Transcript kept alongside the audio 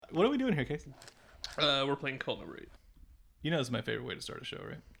What are we doing here, Casey? We're playing Call Number 8. You know this is my favorite way to start a show,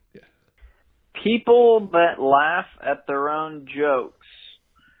 right? Yeah. People that laugh at their own jokes.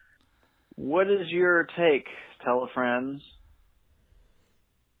 What is your take, telefriends?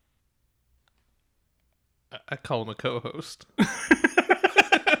 I call him a co-host.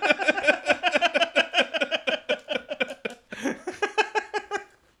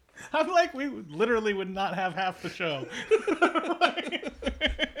 I'm like, we literally would not have half the show.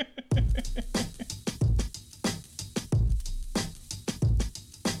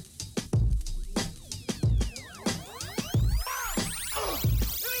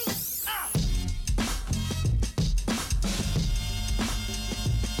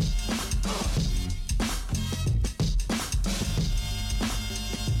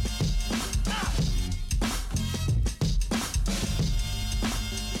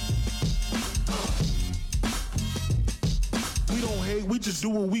 We just do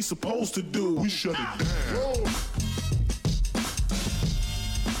what we supposed to do. We shut it down.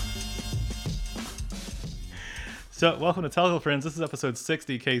 So, welcome to Telefriends. This is episode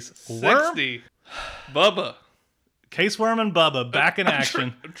 60, Case Worm. 60. Bubba. Case Worm and Bubba back in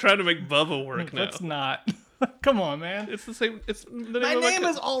action. I'm trying to make Bubba work now. Let's not. Come on, man. It's the same. It's the name My of name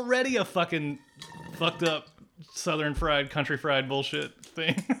is already a fucking fucked up southern fried, country fried bullshit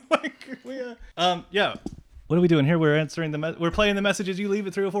thing. Yeah. What are we doing here? We're answering we're playing the messages you leave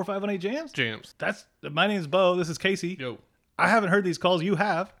at 304-518 Jams. Jams. My name's Bo. This is Casey. Yo. I haven't heard these calls. You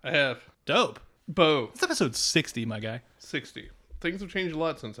have. I have. Dope. Bo. It's episode 60, my guy. 60. Things have changed a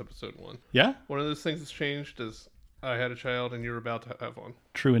lot since episode 1. Yeah? One of those things that's changed is I had a child and you're about to have one.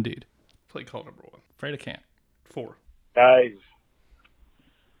 True indeed. Play call number 1. Afraid I can't. 4. Guys.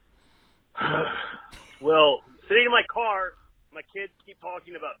 Well, sitting in my car, my kids keep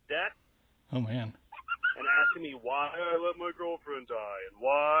talking about death Oh, man. and asking me why I let my girlfriend die and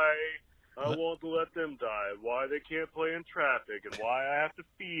why I want to let them die and why they can't play in traffic and why I have to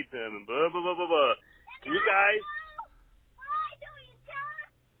feed them and blah, blah, blah, blah, blah. Can you guys...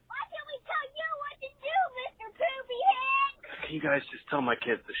 Why can't we tell you what to do, Mr. Poopyhead? Can you guys just tell my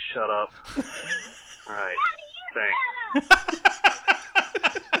kids to shut up? All right. Thanks.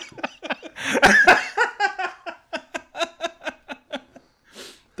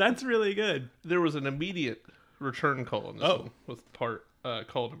 That's really good. There was an immediate return call on this one with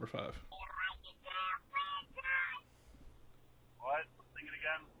call number 5. What? Sing it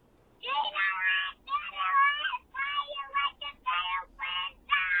again.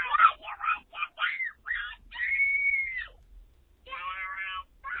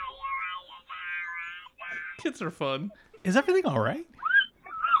 Kids are fun. Is everything all right?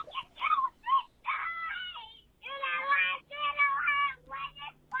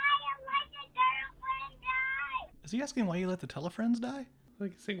 Is he asking why you let the telefriends die?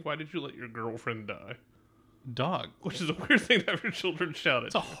 Like saying, why did you let your girlfriend die? Dog. Which is a weird thing to have your children shout at.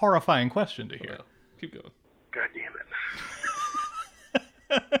 It's a horrifying question to hear. Yeah. Keep going. God damn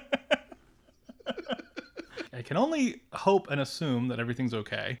it. I can only hope and assume that everything's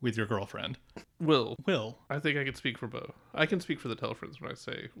okay with your girlfriend. Will. I I think I can speak for Bo. I can speak for the telefriends when I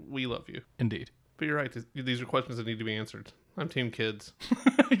say, we love you. Indeed. But you're right. These are questions that need to be answered. I'm team kids.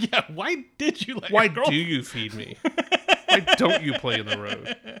 Yeah, why did you let Why your girlfriend... do you feed me? Why don't you play in the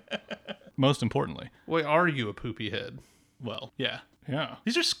road? Most importantly. Why are you a poopy head? Well, yeah.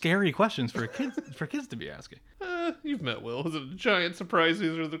 These are scary questions for kids to be asking. You've met Will. Is it a giant surprise?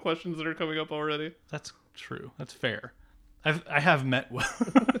 These are the questions that are coming up already. That's true. That's fair. I have met Will.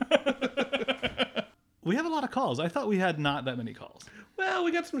 We have a lot of calls. I thought we had not that many calls. Well,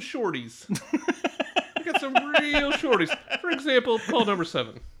 we got some shorties. We got some real shorties. For example, call number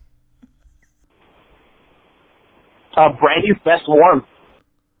 7. Brandy's best warm.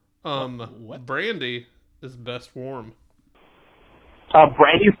 What? Brandy is best warm.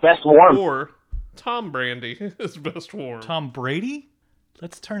 Brandy's best warm. Or Tom Brandy is best warm. Tom Brady?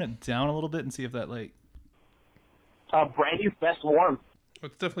 Let's turn it down a little bit and see if that Brandy's best warm.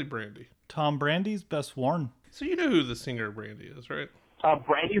 It's definitely Brandy. Tom Brandy's best worn. So you know who the singer Brandy is, right?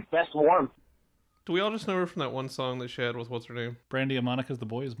 Brandy's best warm. Do we all just know her from that one song that she had with what's her name? Brandy and Monica's The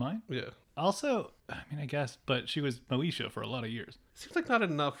Boy Is Mine? Yeah. Also, I guess, but she was Moesha for a lot of years. Seems like not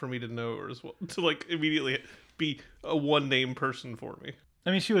enough for me to know her as well, to like immediately be a one name person for me.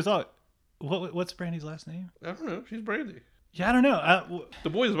 I mean, she was all... What's Brandy's last name? I don't know. She's Brandy. Yeah, I don't know. The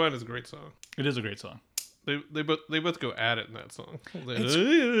Boy Is Mine is a great song. It is a great song. They both go at it in that song.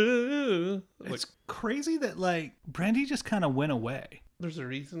 It's crazy that like Brandy just kind of went away. There's a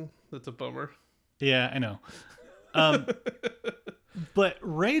reason. That's a bummer. Yeah, I know. But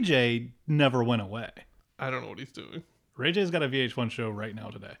Ray J never went away. I don't know what he's doing. Ray J's got a VH1 show right now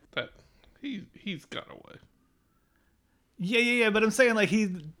today. That he's got away. Yeah. But I'm saying like He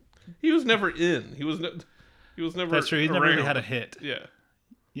was never in. He was never. That's true. He's never really around. had a hit. Yeah.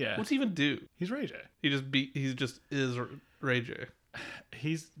 Yeah. What's he even do? He's Ray J. He just is Ray J.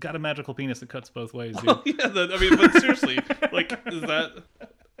 He's got a magical penis that cuts both ways, dude. Oh, yeah, but seriously, like, is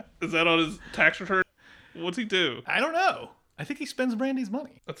that on his tax return? What's he do? I don't know. I think he spends Brandy's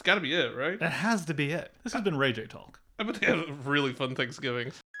money. That's got to be it, right? That has to be it. This has been Ray J Talk. I bet they have a really fun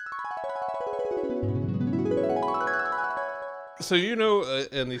Thanksgiving. So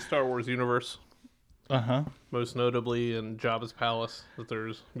in the Star Wars universe, Uh-huh. most notably in Jabba's palace, that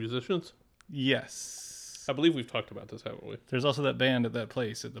there's musicians. Yes. I believe we've talked about this, haven't we? There's also that band at that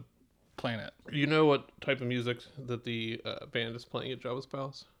place at the planet. You know what type of music that the band is playing at Jabba's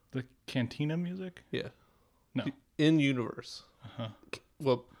palace? The Cantina music? Yeah. No. In universe. Uh-huh.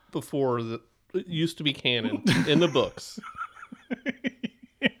 Well, before it used to be canon in the books.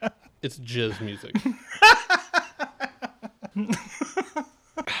 Yeah. It's jizz music.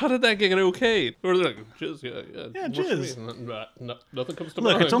 How did that get okay? Or they're like, jizz, yeah, jizz. Nothing comes to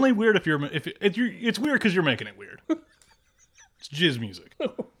Look, mind. it's only weird if it's weird because you're making it weird. It's jizz music.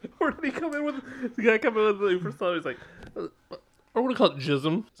 Where did he come in with? The guy come in with the first thought. He's like, I want to call it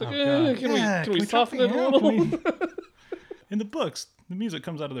jism. It's like, can we soften it a little? In the books, the music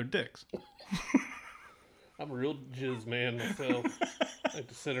comes out of their dicks. I'm a real jizz man myself. I like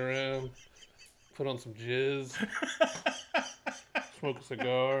to sit around, put on some jizz, smoke a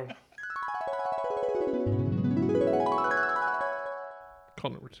cigar.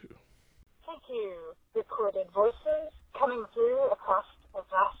 Call number 2. Thank you. Recorded voices coming through across a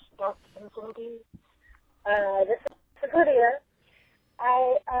vast dark infinity. This is Lydia.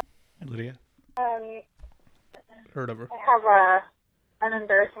 Lydia. Heard of her. I have an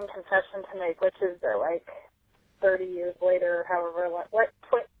embarrassing confession to make, which is that, like, 30 years later, however,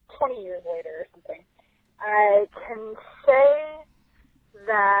 20 years later or something, I can say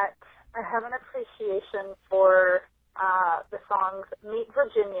that I have an appreciation for the songs Meet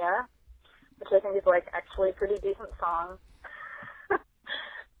Virginia, which I think is, like, actually a pretty decent song.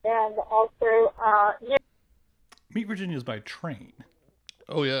 And also, Meet Virginia is by Train.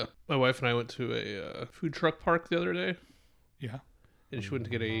 Oh, yeah. My wife and I went to a food truck park the other day. Yeah. And she went to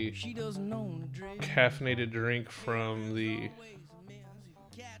get a caffeinated drink from the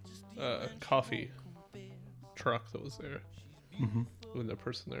coffee truck that was there. Mm-hmm. When the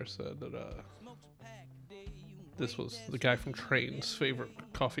person there said that this was the guy from Train's favorite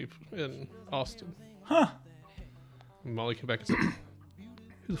coffee in Austin. Huh. And Molly came back and said,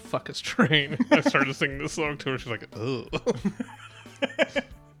 who the fuck is Train? I started singing this song to her. She's like, ugh.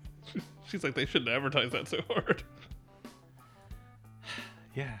 She's like, they shouldn't advertise that so hard.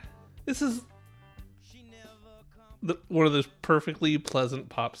 Yeah. This is one of those perfectly pleasant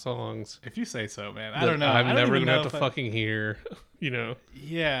pop songs. If you say so, man. I don't know. I'm never going to have to if fucking hear,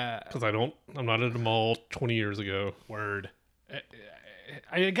 Yeah. Because I'm not at a mall 20 years ago. Word.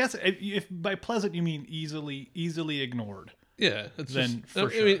 I guess if by pleasant you mean easily ignored. Yeah, it's then just,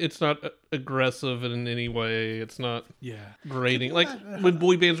 for I mean, it's not aggressive in any way. It's not grating. Like when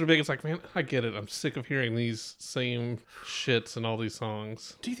boy bands were big, it's like, man, I get it. I'm sick of hearing these same shits and all these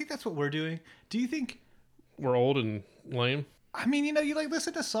songs. Do you think that's what we're doing? Do you think we're old and lame? I mean, you like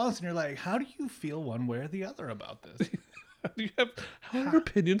listen to songs and you're like, how do you feel one way or the other about this? How are your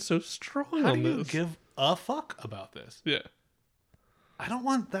opinions so strong on this? How do you give a fuck about this? Yeah. I don't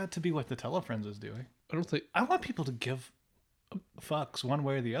want that to be what the Telefriends is doing. I want people to give fucks one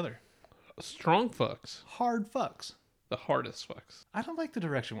way or the other. Strong fucks. Hard fucks. The hardest fucks. I don't like the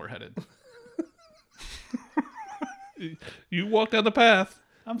direction we're headed. You walked down the path.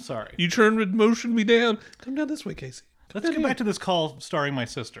 I'm sorry. You turned and motioned me down. Come down this way, Casey. Let's get back to this call starring my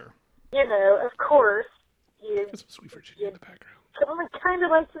sister. Of course, you some Sweet Virginia in the background. Only kind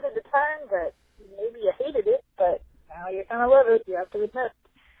of liked it at the time, but maybe you hated it, but now you kind of love it, you have to admit.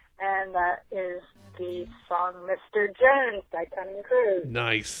 And that is the song Mr. Jones by Counting Crows.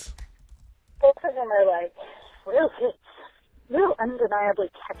 Nice. Both of them are like real hits, real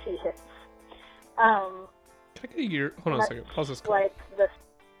undeniably catchy hits. Can I get a year? Hold on a second. Pause this call. Like the.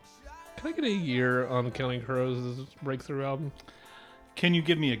 Can I get a year on Counting Crows' breakthrough album? Can you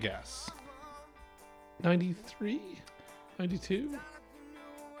give me a guess? 93? 92?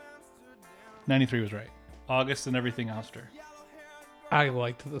 93 was right. August and Everything Ouster. I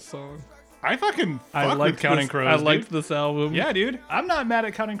liked this song. I liked Counting Crows. I liked this album. Yeah, dude. I'm not mad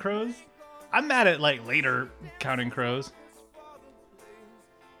at Counting Crows. I'm mad at like later Counting Crows.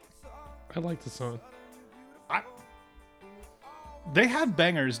 I like the song. They have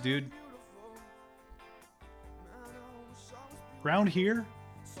bangers, dude. Round here?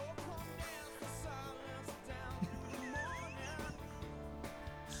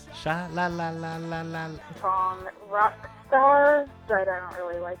 Sha la la la la la. Song Rockstar, but I don't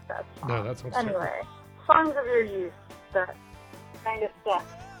really like that song. No, that sounds Anyway, songs of your youth that kind of suck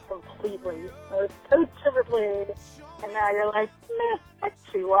completely. Those totes overplayed, and now you're like, meh, I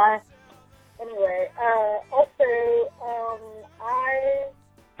see why. Anyway, I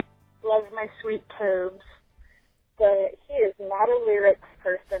love my sweet Tobes, but he is not a lyrics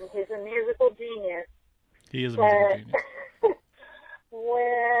person. He's a musical genius. He is a musical genius.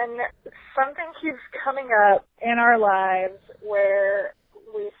 When something keeps coming up in our lives where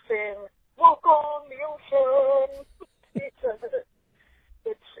we sing, "Walk on the ocean," to each other,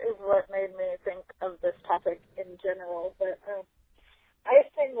 which is what made me think of this topic in general, but I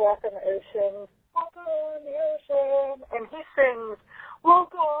sing "Walk on the Ocean," "Walk on the ocean," and he sings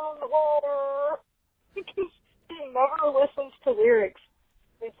 "Walk on the water," because he never listens to lyrics.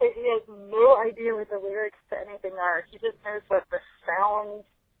 He says he has no idea what the lyrics to anything are. He just knows what the sounds,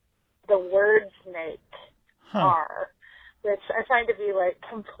 the words make are, which I find to be like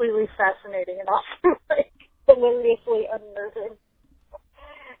completely fascinating and also like hilariously unnerving.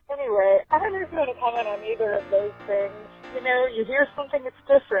 Anyway, I don't know if you want to comment on either of those things. You know, you hear something that's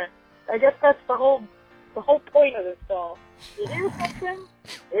different. I guess that's the whole point of this song. You hear something,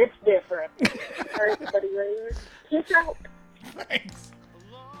 it's different. All right, buddy, ready? Peace out. Thanks.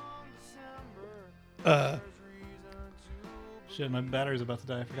 Shit, my battery's about to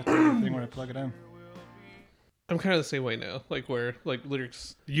die. I forgot to do the thing where I plug it in. I'm kind of the same way now. Like where like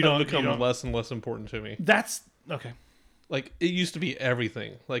lyrics You have don't- become you don't- less and less important to me. That's okay. Like it used to be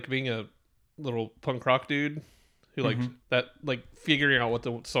everything. Like being a little punk rock dude who liked that, like figuring out what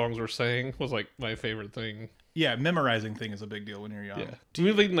the songs were saying was like my favorite thing. Yeah, memorizing thing is a big deal when you're young. Yeah. Do you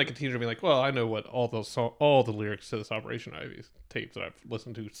even like a teenager being like, well, I know what all the lyrics to this Operation Ivy tape that I've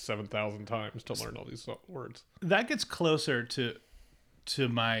listened to 7,000 times to learn all these words. That gets closer to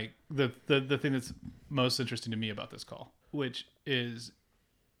my the thing that's most interesting to me about this call, which is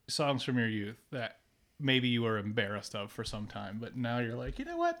songs from your youth that maybe you were embarrassed of for some time, but now you're like, you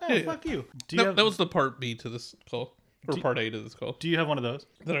know what? No, fuck you. Do you No, have, that was the part B to this call, or part A to this call. do you have one of those?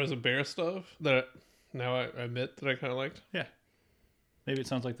 That I was embarrassed of, that now I admit that I kind of liked. Yeah. Maybe it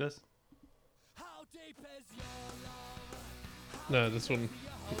sounds like this. No, this one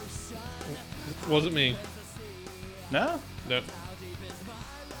wasn't me. No? No.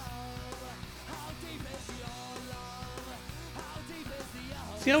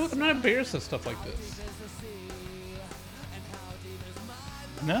 See, I'm not embarrassed of stuff like this.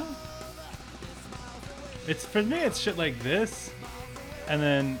 No? It's for me it's shit like this. And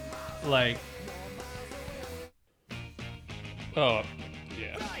then like Oh,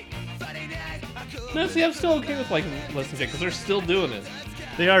 yeah. No, see, I'm still okay with like listening to it because they're still doing it.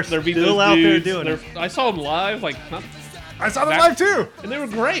 they're They're still out there doing it. I saw them live, like, not, I saw them that- live too. and they were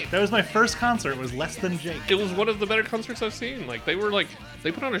great. That was my first concert. It was Less Than Jake. It was one of the better concerts I've seen. Like, they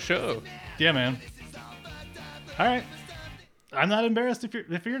put on a show. Yeah, man. All right. I'm not embarrassed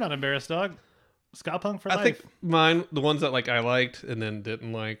if you're not embarrassed, dog. Ska punk for life. I think mine, the ones that like I liked and then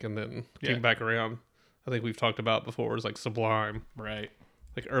didn't like and then Yeah. came back around, I think we've talked about before, is like Sublime. right.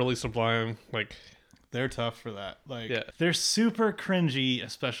 Like early Sublime, like They're tough for that. Like Yeah. they're super cringy,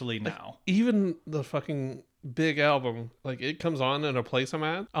 especially now. even the fucking big album, like it comes on in a place I'm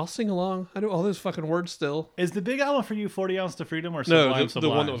at, I'll sing along. I know all those fucking words still. Is the big album for you 40 Ounce to Freedom or No, Sublime the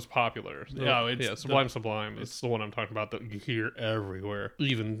Sublime? one that was popular. No, it's yeah, Sublime Sublime. It's the one I'm talking about that you hear everywhere,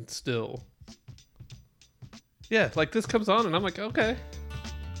 even still. Yeah, like this comes on and I'm like, okay.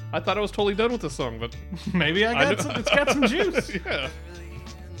 I thought I was totally done with this song, but Maybe I got know- some, it's got some juice. yeah.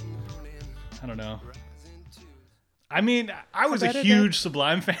 I don't know. I mean, I was a huge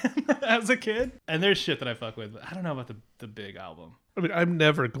Sublime fan as a kid, and there's shit that I fuck with. But I don't know about the big album. I mean, I'm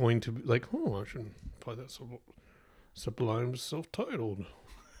never going to be like, oh, I should play that Sublime self-titled.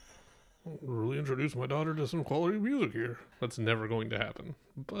 I'll really introduce my daughter to some quality music here. That's never going to happen.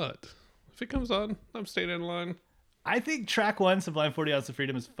 But if it comes on, I'm staying in line. I think track 1, Sublime 40 Ounce of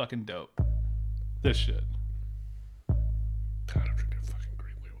Freedom, is fucking dope. This shit. God, I'm drinking fucking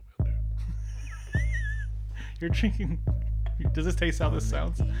Green Label, man, dude. You're drinking. Does this taste how this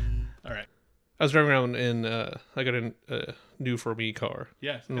sounds? All right. I was driving around in, I got a new for me car.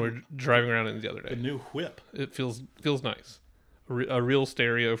 Yeah. And we're driving around in it the other The day. new whip. It feels nice. A real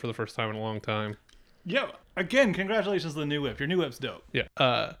stereo for the first time in a long time. Yo, again, congratulations on the new whip. Your new whip's dope.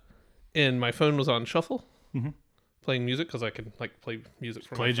 Yeah. And my phone was on shuffle, playing music because I can like play music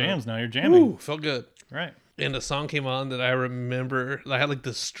from Play my phone. jams now. You're jamming. Ooh, felt good. Right. And a song came on that I remember. I had like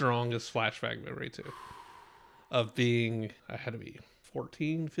the strongest flashback memory to. of being, I had to be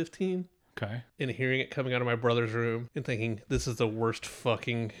 14, 15, Okay. and hearing it coming out of my brother's room and thinking, this is worst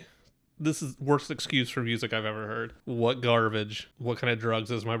excuse for music I've ever heard. What garbage, what kind of drugs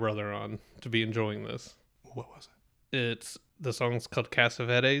is my brother on to be enjoying this? What was it? It's, the song's called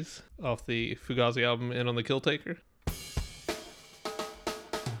Casavetes off the Fugazi album In on the Kill Taker.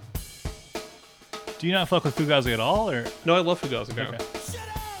 Do you not fuck with Fugazi at all, or? No, I love Fugazi now. Okay.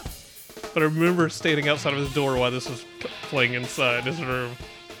 But I remember standing outside of his door while this was playing inside his room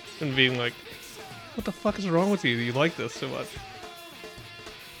and being like, what the fuck is wrong with you? You like this so much?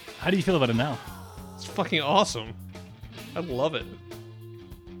 How do you feel about it now? It's fucking awesome. I love it.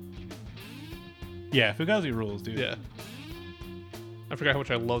 Yeah, Fugazi rules, dude. Yeah. I forgot how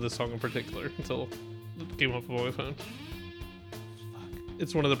much I love this song in particular until it came up on my phone.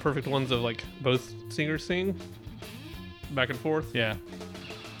 It's one of the perfect ones of like both singers sing back and forth, Yeah.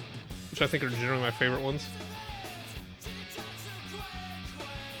 which I think are generally my favorite ones.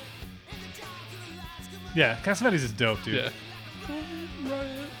 Yeah, Casavetes is dope, dude. Yeah.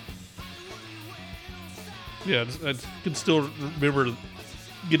 Yeah, I can still remember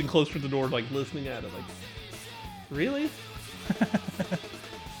getting closer to the door, like listening at it, like, really?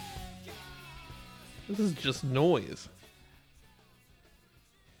 This is just noise.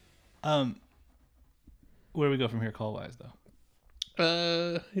 Where do we go from here call-wise,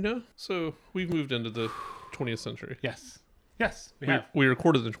 though? So we've moved into the 20th century. Yes. Yes, we have. We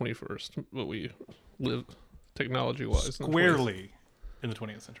recorded the 21st, but we live technology-wise in the 20th. Squarely in the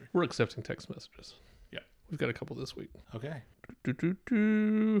 20th century. We're accepting text messages. Yeah. We've got a couple this week. Okay.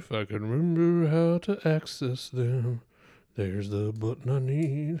 If I can remember how to access them, there's the button I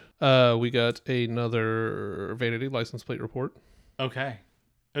need. We got another vanity license plate report. Okay.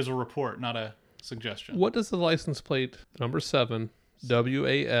 As a report, not a suggestion. What does the license plate number 7,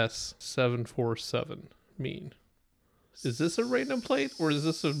 WAS 747 mean? Is this a random plate or is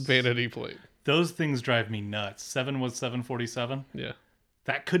this a vanity plate? Those things drive me nuts. 7 was 747. Yeah.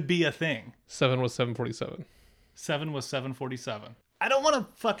 That could be a thing. 7 was 747. 7 was 747. I don't want to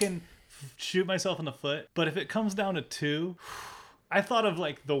fucking shoot myself in the foot, but if it comes down to 2, I thought of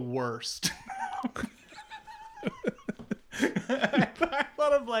like the worst. I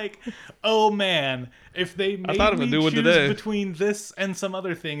thought of like, oh man, if they made thought of a me new one choose today. between this and some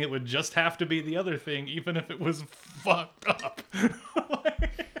other thing, it would just have to be the other thing, even if it was fucked up.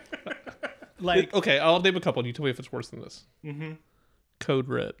 Like, Okay, I'll name a couple and you tell me if it's worse than this. Mm-hmm. Code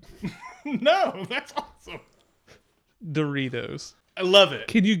Red. No, that's awesome. Doritos. I love it.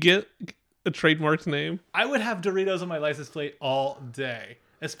 Can you get a trademarked name? I would have Doritos on my license plate all day,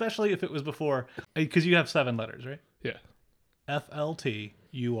 especially if it was before, because you have 7 letters, right? Yeah. FLTURTH.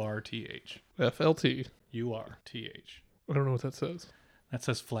 FLT. URTH. I don't know what that says. That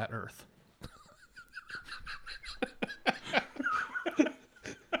says flat Earth.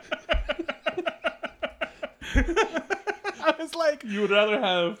 I was like, You would rather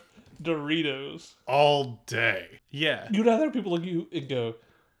have Doritos. all day. Yeah. You'd rather people look at you and go,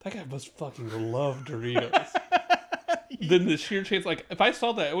 that guy must fucking love Doritos. Then the sheer chance, like, if I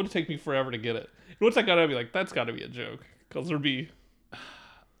saw that, it would take me forever to get it. And once I got it, I'd be like, that's got to be a joke. Because there'd be...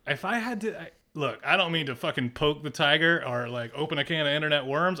 If I had to... Look, I don't mean to fucking poke the tiger or, like, open a can of internet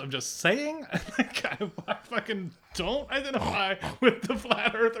worms. I'm just saying, like, I fucking don't identify with the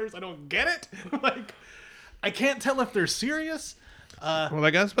flat earthers. I don't get it. Like, I can't tell if they're serious. Well,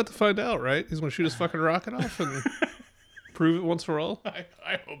 that guy's about to find out, right? He's going to shoot his fucking rocket off and prove it once for all.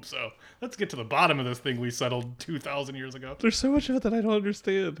 I hope so. Let's get to the bottom of this thing we settled 2,000 years ago. There's so much of it that I don't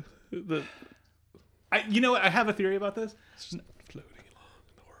understand. That You know what? I have a theory about this. floating along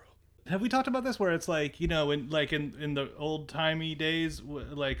in the world. Have we talked about this? Where it's like, you know, in the old timey days,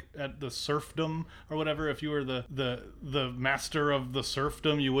 like at the serfdom or whatever, if you were the master of the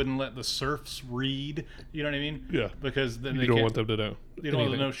serfdom, you wouldn't let the serfs read. You know what I mean? Yeah. Because then You they don't can't, want them to know. they don't want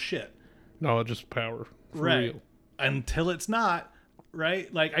to anything. know shit. Knowledge is power. For Right. real. Until it's not.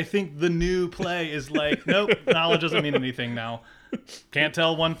 Right? Like, I think the new play is like, nope, knowledge doesn't mean anything now. Can't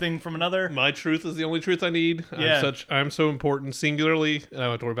tell one thing from another. My truth is the only truth I need. Yeah. I'm so important singularly, and I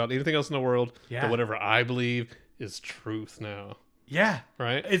don't have to worry about anything else in the world. Yeah. That whatever I believe is truth now. Yeah.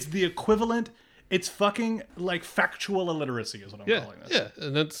 Right? It's the equivalent. It's fucking like factual illiteracy is what I'm Yeah. calling this. Yeah.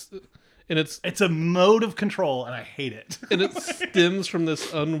 And it's It's a mode of control, and I hate it. and it stems from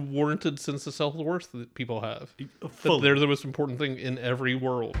this unwarranted sense of self-worth that people have. That Fully. they're the most important thing in every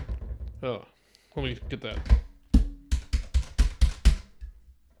world. Oh, let me get that.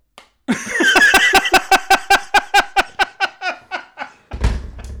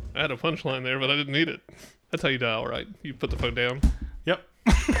 I had a punchline there, but I didn't need it. That's how you dial, right? You put the phone down. Yep.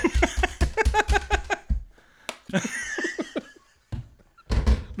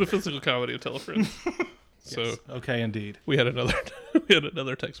 The physical comedy of Telefriends. So Yes. Okay, indeed. we had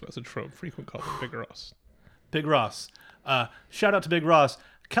another text message from frequent caller Big Ross. Big Ross. Shout out to Big Ross.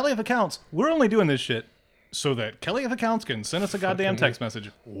 Kelly of Accounts, we're only doing this shit so that Kelly of Accounts can send us a goddamn text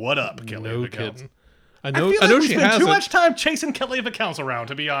message. What up, Kelly No of Accounts? kidding. I I know we she spend hasn't. too much time chasing Kelly of Accounts around,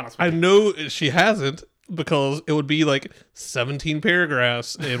 to be honest with I you. know she hasn't because it would be like 17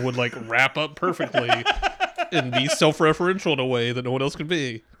 paragraphs and would like wrap up perfectly and be self-referential in a way that no one else could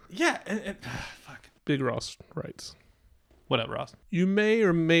be. Yeah, fuck. Big Ross writes, What up, Ross? "You may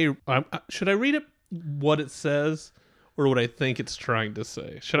or may should I read it what it says or what I think it's trying to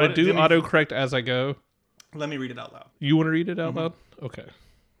say? Should I do give me- autocorrect as I go? Let me read it out loud. You want to read it out loud? Okay.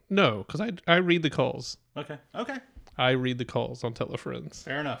 No, because I read the calls. Okay. I read the calls on Telefriends.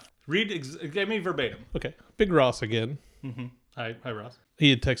 Fair enough. Give me verbatim. Okay. Big Ross again. Hi, Ross. He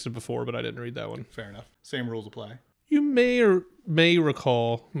had texted before, but I didn't read that one. Fair enough. Same rules apply. You may or may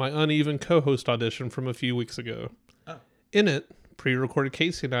recall my uneven co-host audition from a few weeks ago. Oh. In it, pre-recorded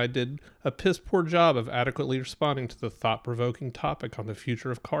Casey and I did a piss-poor job of adequately responding to the thought-provoking topic on the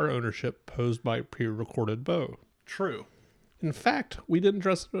future of car ownership posed by pre-recorded Bo. True. In fact, we didn't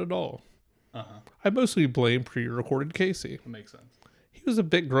address it at all. I mostly blame pre-recorded Casey. That makes sense. He was a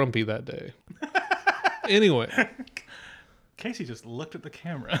bit grumpy that day. Anyway, Casey just looked at the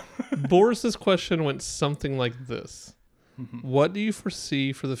camera. Boris's question went something like this. What do you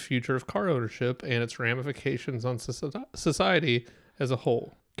foresee for the future of car ownership and its ramifications on society as a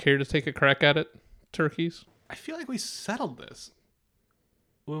whole? Care to take a crack at it, turkeys? I feel like we settled this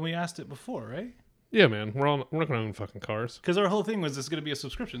when we asked it before, right? Yeah, man. We're not going to own fucking cars. Because our whole thing was this is going to be a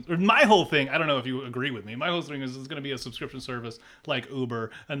subscription. Or my whole thing, I don't know if you agree with me. My whole thing is this is going to be a subscription service like Uber,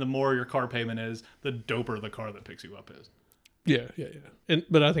 and the more your car payment is, the doper the car that picks you up is. Yeah.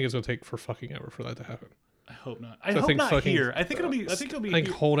 But I think it's going to take for fucking ever for that to happen. I hope not. I hope not here. I think it'll be. I think it'll be. I think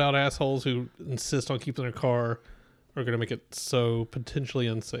holdout assholes who insist on keeping their car are going to make it so potentially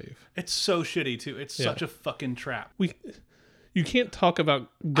unsafe. It's so shitty too. It's Yeah. such a fucking trap. You can't talk about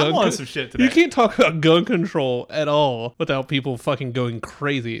gun. I'm on some shit today. You can't talk about gun control at all without people fucking going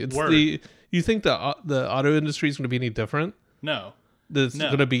crazy. It's Word. You think the auto industry is going to be any different? No. There's No.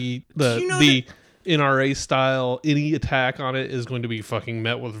 going to be You know the NRA style. Any attack on it is going to be fucking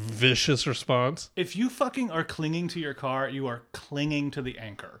met with vicious response. If you fucking are clinging to your car, you are clinging to the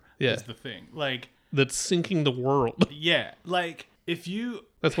anchor. Yeah. Is the thing. Like, That's sinking the world. yeah. Like, if you.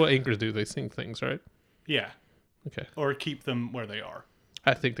 That's what anchors do. They sink things, right? Yeah. Okay. Or keep them where they are.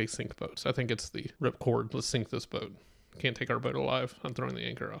 I think they sink boats. I think it's the ripcord. Let's sink this boat. Can't take our boat alive. I'm throwing the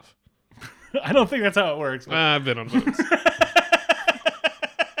anchor off. I don't think that's how it works. But I've been on boats.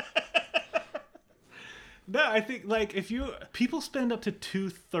 no, I think, like, if you. People spend up to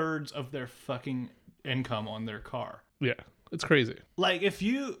 2/3 of their fucking income on their car. Yeah, it's crazy. Like, if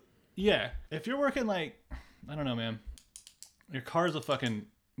you. Yeah. If you're working, like. I don't know, man. Your car's a fucking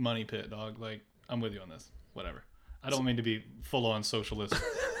money pit, dog. Like, I'm with you on this. Whatever. I don't mean to be full on socialist.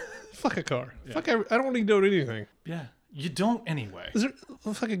 Fuck a car. Fuck. I don't need to own anything. Yeah. You don't anyway. Is there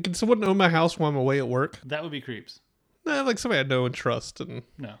fucking? Can someone own my house while I'm away at work? That would be creeps. Nah, like somebody I know and trust, and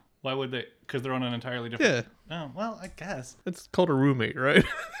No. Why would they? Because they're on an entirely different. yeah, Oh, well, I guess. it's called a roommate, right?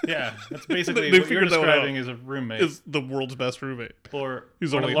 Yeah. That's basically They what you're figured that one describing out. as a roommate. Is the world's best roommate. Or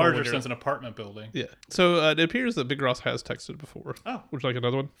He's in a only larger home when sense, an apartment building. Yeah. So it appears that Big Ross has texted before. Oh. Would you like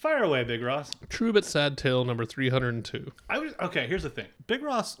another one? Fire away, Big Ross. True but sad tale number 302. Okay, here's the thing. Big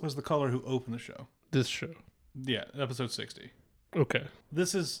Ross was the caller who opened the show. This show. Yeah, episode 60. Okay.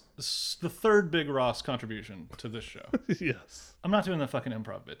 This is the third Big Ross contribution to this show. Yes. I'm not doing the fucking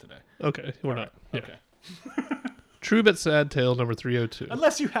improv bit today. Okay. We're not. Yeah. Okay. True but sad tale number 302.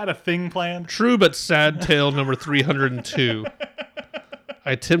 Unless you had a thing planned. True but sad tale number 302.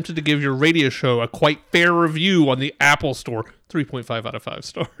 I attempted to give your radio show a quite fair review on the Apple Store, 3.5 out of 5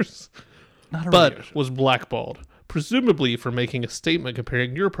 stars, Not a radio but show. was blackballed, presumably for making a statement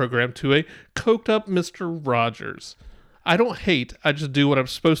comparing your program to a coked up Mr. Rogers. I don't hate, I just do what I'm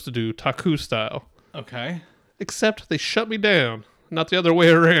supposed to do, Taku style. Okay. Except they shut me down, not the other way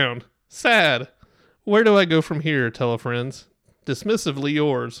around. Sad. Where do I go from here, telefriends? Dismissively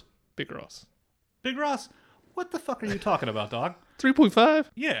yours, Big Ross. Big Ross, what the fuck are you talking about, dog? 3.5?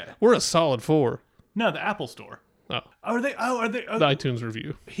 Yeah. We're a solid 4. No, the Apple Store. Oh, Are they? Oh, are they? Oh, the iTunes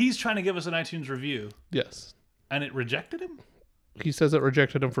review. he's trying to give us an iTunes review, Yes. and it rejected him? He says it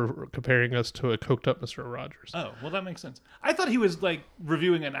rejected him for comparing us to a coked up Mr. Rogers. Oh, well, that makes sense. I thought he was, like,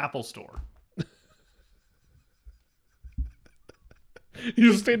 reviewing an Apple Store. He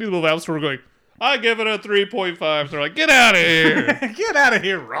was standing in the App Store going, I give it a 3.5. They're like, get out of here. Get out of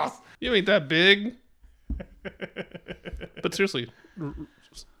here, Ross. You ain't that big. But seriously,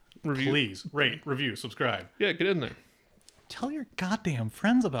 Review. Please rate, review, subscribe. Yeah, get in there. Tell your goddamn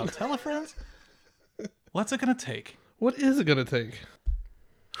friends about Telefriends. What's it gonna take? What is it gonna take?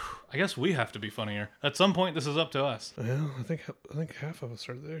 I guess we have to be funnier. At some point, this is up to us. Well, I think half of us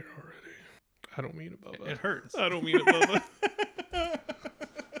are there already. I don't mean it, Bubba. It hurts. I don't mean it, Bubba.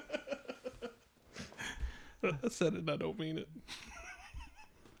 I said it and I don't mean it.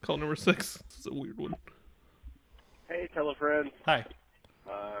 Call number 6. This is a weird one. Hey, Telefriends. Hi.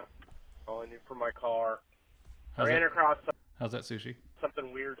 Calling you from my car. I How's ran that, across how's that sushi?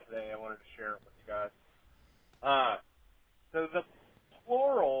 something weird today. I wanted to share it with you guys. So the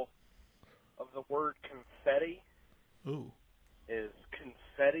plural of the word confetti Ooh. is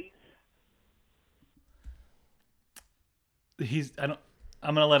confettis.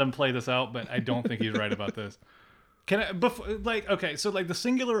 I'm gonna let him play this out, but I don't think he's right about this. So the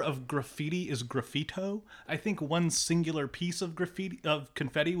singular of graffiti is graffito. I think one singular piece of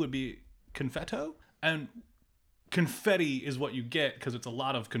confetti would be confetto, and confetti is what you get because it's a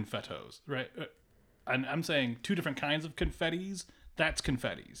lot of confettos, right? And I'm saying two different kinds of confettis. That's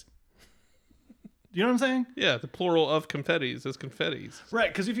confettis. You know what I'm saying? Yeah, the plural of confettis is confettis. Right,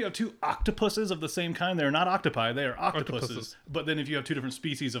 because if you have two octopuses of the same kind, they're not octopi, they are octopuses. Octopuses. But then if you have two different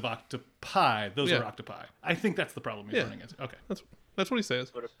species of octopi, those Yeah. are octopi. I think that's the problem he's running into. Okay. That's what he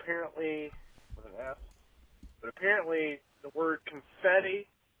says. But apparently, with an S. But apparently, the word confetti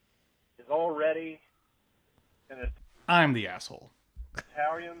is already in I'm the asshole.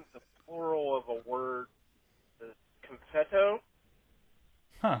 Italian. The plural of a word is confetto.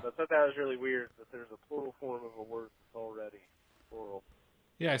 Huh. So I thought that was really weird that there's a plural form of a word that's already plural.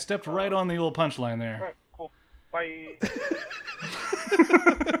 Yeah, I stepped right on the old punchline All there. right, cool. Bye.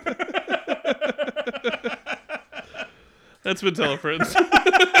 That's been Telefriends.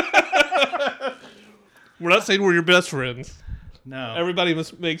 We're not saying we're your best friends. No. Everybody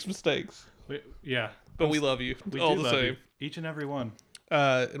makes mistakes, Yeah. but we love you We all do the love same. you. Each and every one.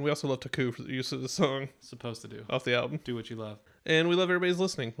 And we also love Taku for the use of the song Supposed to do. off the album. Do what you love. And we love everybody's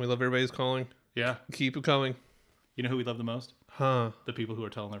listening. We love everybody's calling. Yeah. Keep it coming. You know who we love the most? Huh. The people who are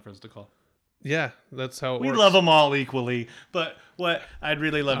telling their friends to call. Yeah, that's how it We works. love them all equally, but what I'd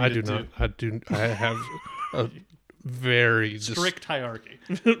really love you I to do not. I have a very strict hierarchy.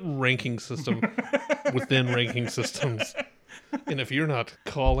 ranking system within ranking systems. And if you're not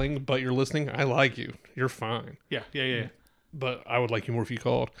calling but you're listening, I like you. You're fine. Yeah. But I would like you more if you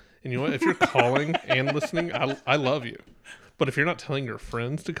called. And you know what? If you're calling and listening, I love you. But if you're not telling your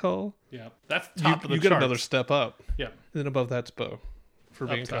friends to call, Yeah. That's top of the you get charts. another step up. Yeah. And then above that's Bo for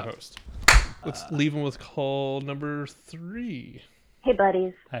being top. co-host. Let's leave him with call number 3. Hey,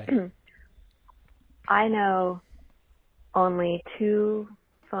 buddies. Hey. I know only 2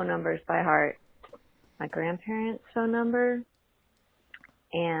 phone numbers by heart. My grandparents' phone number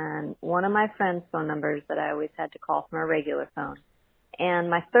and one of my friends' phone numbers that I always had to call from a regular phone. And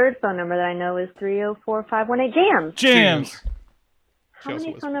my third phone number that I know is 304-518-JAMS. Jams. How She also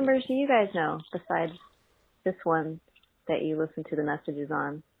many was- phone numbers do you guys know besides this one that you listen to the messages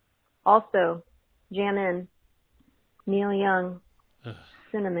on? Also, jam in Neil Young,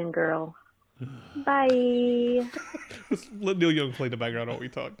 Cinnamon Girl. Bye. Let Neil Young play the background while we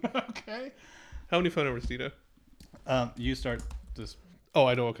talk. Okay. How many phone numbers do you know? You start this. Oh,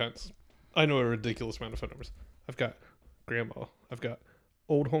 I know all kinds. I know a ridiculous amount of phone numbers. I've got grandma. I've got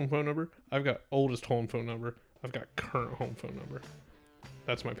old home phone number. I've got oldest home phone number. I've got current home phone number.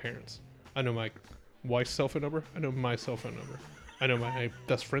 That's my parents. I know my wife's cell phone number. I know my cell phone number. I know my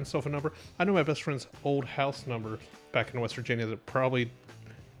best friend's cell phone number. I know my best friend's old house number back in West Virginia that probably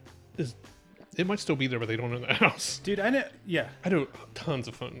is... It might still be there, but they don't own the house. Dude, I know. Yeah. I know tons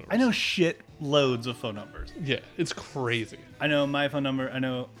of phone numbers. I know shit loads of phone numbers. Yeah, it's crazy. I know my phone number. I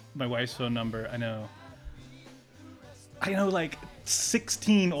know my wife's phone number. I know like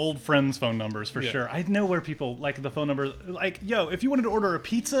 16 old friends' phone numbers for Yeah. sure. I know where people like the phone numbers. Like, yo, if you wanted to order a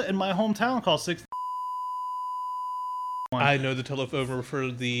pizza in my hometown, call 6. I know the telephone number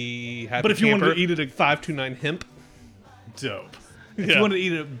for the Happy But if you wanted Camper, to eat it, 529 hemp. dope. If Yeah. you wanted to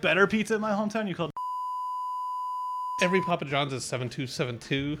eat a better pizza in my hometown, you called. Every Papa John's is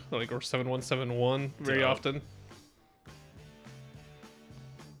 7272, like, or 7171 very Dope. often.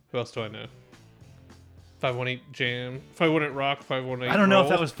 Who else do I know? 518 Jam, 518 Rock, 518 I don't know if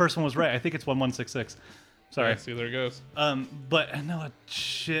that Roll. was first one was right. I think it's 1166. Sorry. Yeah, see, there it goes. But I know a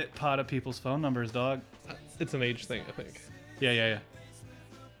shit pot of people's phone numbers, dog. It's an age thing, I think. Yeah.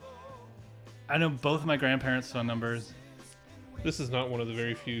 I know both of my grandparents' phone numbers. This is not one of the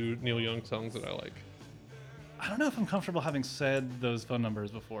very few Neil Young songs that I like. I don't know if I'm comfortable having said those phone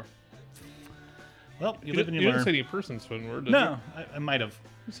numbers before. Well, you You, live and you didn't learn. say any person's phone number, did No, I might have.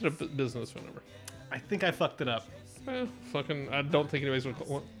 You said a business phone number. I think I fucked it up. Fucking, I don't think anybody's going to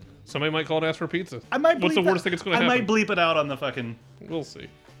call. Somebody might call and ask for pizza. I might. What's the bleep worst it- thing that's going to I happen? might bleep it out on the fucking. We'll see.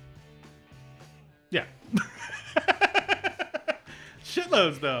 Yeah.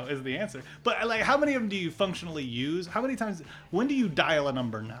 Shitloads, though, is the answer. But like, how many of them do you functionally use? How many times? When do you dial a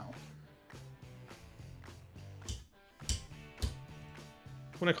number now?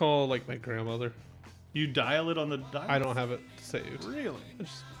 When I call like my grandmother, You dial it on the dial. I don't have it saved. Really. I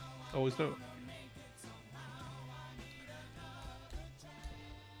just always know it.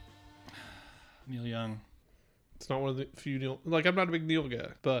 Neil Young. It's not one of the few Neil. Like, I'm not a big Neil guy,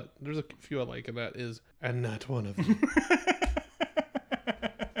 but there's a few I like, and that is, and not one of them.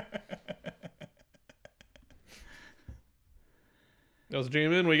 That was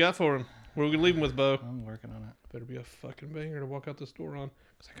J-Man. What you got for him? What are we gonna leave him with, Bo? I'm working on it. Better be a fucking banger to walk out this door on,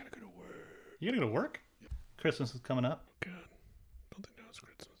 because I gotta go to work. You gotta go to work? Christmas is coming up. God, don't think now it's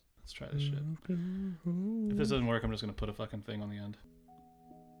Christmas. Let's try this shit. If this doesn't work, I'm just gonna put a fucking thing on the end.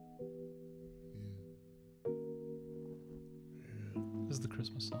 This is the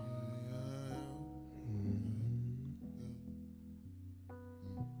Christmas song.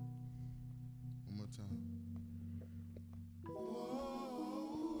 One more time.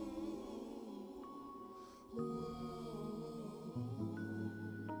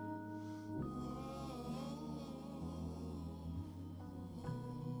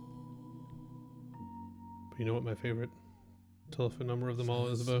 But you know what my favorite telephone number of them all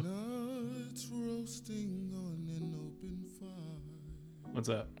is, Bo? Nuts roasting on an open fire. What's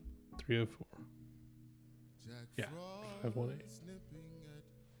that? 304 Jack Yeah. Frost 518 snipping at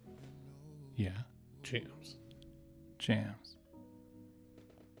Yeah. Jams. Jams.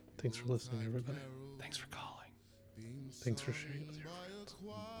 Thanks for listening, everybody. Thanks for calling. Thanks for sharing with your friends.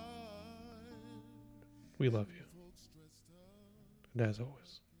 We love you. And as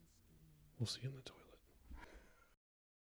always, we'll see you in the toilet.